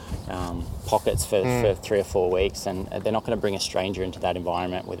other's pockets for 3 or 4 weeks, and they're not going to bring a stranger into that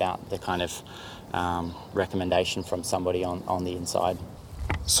environment without the kind of recommendation from somebody on the inside.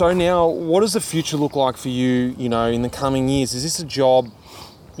 So now, what does the future look like for you, in the coming years? Is this a job,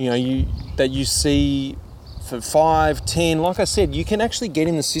 that you see for 5, 10, like I said, you can actually get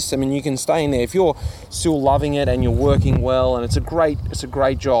in the system and you can stay in there if you're still loving it and you're working well, and it's a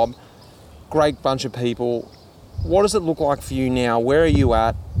great job, great bunch of people. What does it look like for you now? Where are you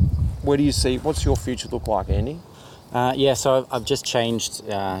at? Where do you see? What's your future look like, Andy? So I've just changed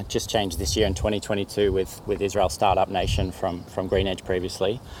this year in 2022 with Israel Startup Nation from Green Edge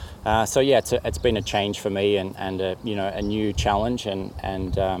previously. It's been a change for me and a new challenge and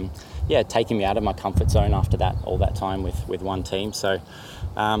taking me out of my comfort zone after all that time with one team. So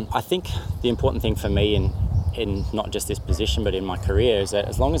I think the important thing for me in not just this position but in my career is that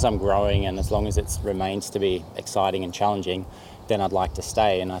as long as I'm growing and as long as it remains to be exciting and challenging, then I'd like to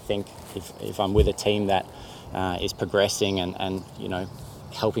stay. And I think if I'm with a team that is progressing and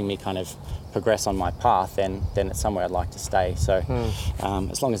helping me kind of progress on my path, then it's somewhere I'd like to stay. So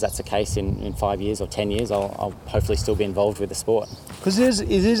as long as that's the case in 5 years or 10 years, I'll hopefully still be involved with the sport. Because it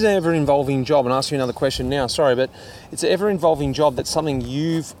is an ever-involving job, and I'll ask you another question now, sorry, but it's an ever-involving job. That's something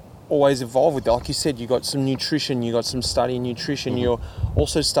you've always evolved with. Like you said, you got some nutrition, you got some study in nutrition, you're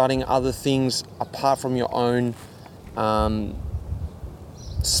also studying other things apart from your own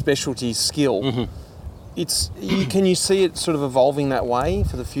specialty skill. Can you see it sort of evolving that way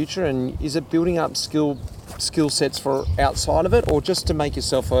for the future? And is it building up skill sets for outside of it, or just to make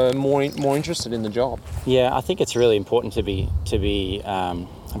yourself more interested in the job? Yeah, I think it's really important to be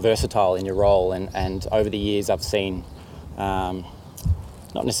versatile in your role. And over the years, I've seen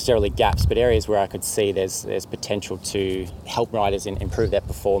not necessarily gaps, but areas where I could see there's potential to help riders improve their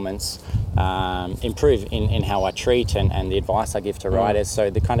performance, improve in how I treat and the advice I give to riders. So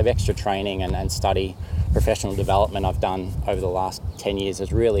the kind of extra training and study, professional development I've done over the last 10 years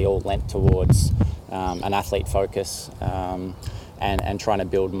has really all lent towards an athlete focus and trying to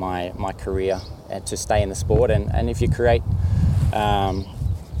build my career to stay in the sport. And if you create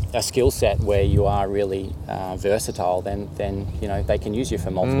a skill set where you are really versatile, then they can use you for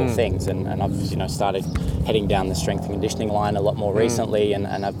multiple things. And I've started heading down the strength and conditioning line a lot more recently, and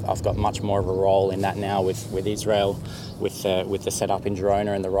I've got much more of a role in that now with Israel, with the setup in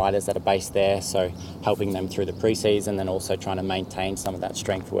Girona and the riders that are based there. So helping them through the pre-season, and also trying to maintain some of that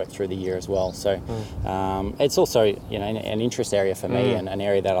strength work through the year as well. So it's also an interest area for me, and an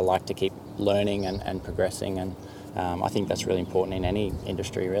area that I like to keep learning and progressing. And I think that's really important in any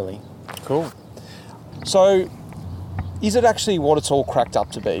industry, really. Cool. So, is it actually what it's all cracked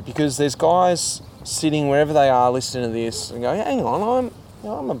up to be? Because there's guys sitting wherever they are listening to this and go, hang on,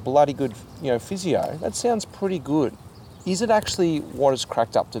 I'm a bloody good physio. That sounds pretty good. Is it actually what it's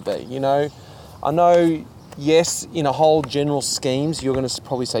cracked up to be? I know, yes, in a whole general schemes, you're going to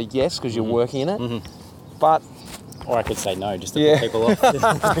probably say yes because you're working in it. But or I could say no, just to put people off.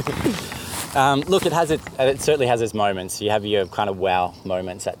 Look, it certainly has its moments. You have your kind of wow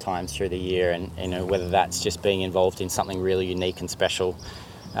moments at times through the year, and whether that's just being involved in something really unique and special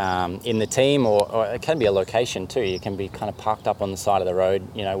in the team, or it can be a location too. You can be kind of parked up on the side of the road,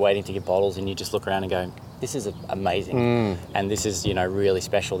 waiting to get bottles, and you just look around and go, this is amazing, and this is really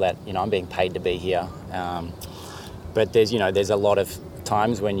special that I'm being paid to be here. But there's a lot of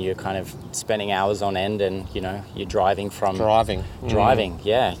times when you're kind of spending hours on end, and you're driving.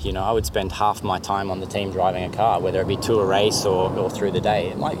 Yeah, I would spend half my time on the team driving a car, whether it be to a race or through the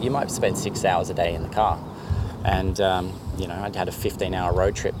day. You might spend 6 hours a day in the car, and I'd had a 15-hour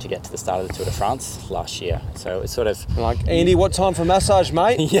road trip to get to the start of the Tour de France last year. So it's sort of like, Andy, what time for massage,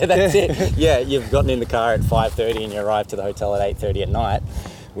 mate? Yeah, that's it. Yeah, you've gotten in the car at 5:30 and you arrive to the hotel at 8:30 at night,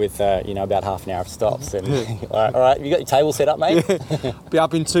 with about half an hour of stops. And all right, you got your table set up, mate? Be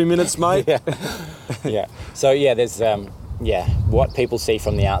up in 2 minutes, mate. Yeah. So there's what people see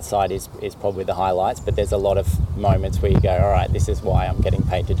from the outside is probably the highlights, but there's a lot of moments where you go, all right, this is why I'm getting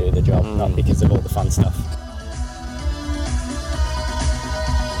paid to do the job, not because of all the fun stuff.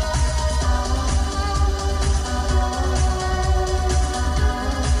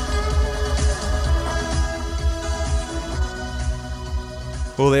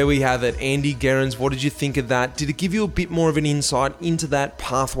 Well, there we have it. Andy Gerrans, what did you think of that? Did it give you a bit more of an insight into that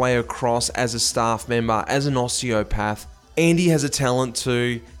pathway across as a staff member, as an osteopath? Andy has a talent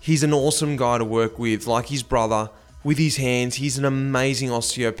too. He's an awesome guy to work with, like his brother. With his hands, he's an amazing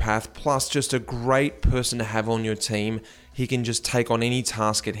osteopath, plus just a great person to have on your team. He can just take on any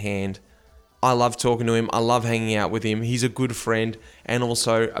task at hand. I love talking to him. I love hanging out with him. He's a good friend and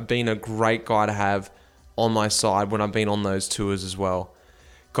also been a great guy to have on my side when I've been on those tours as well.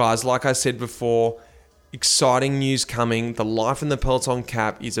 Guys, like I said before, exciting news coming. The Life in the Peloton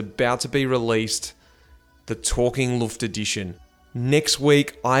cap is about to be released. The Talking Luft edition. Next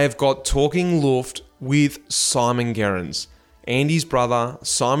week, I have got Talking Luft with Simon Gerrans, Andy's brother.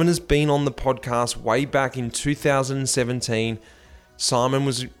 Simon has been on the podcast way back in 2017. Simon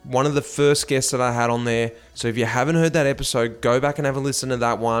was one of the first guests that I had on there. So if you haven't heard that episode, go back and have a listen to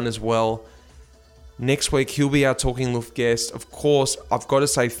that one as well. Next week, he'll be our Talking Luft guest. Of course, I've got to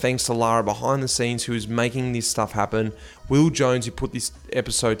say thanks to Lara behind the scenes who is making this stuff happen. Will Jones who put this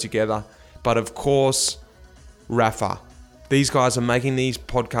episode together. But of course, Rafa. These guys are making these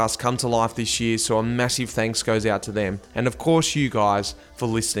podcasts come to life this year, so a massive thanks goes out to them. And of course, you guys for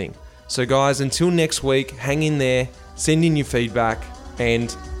listening. So guys, until next week, hang in there, send in your feedback,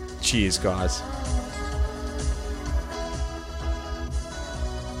 and cheers, guys.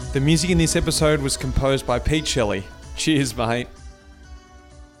 The music in this episode was composed by Pete Shelley. Cheers, mate.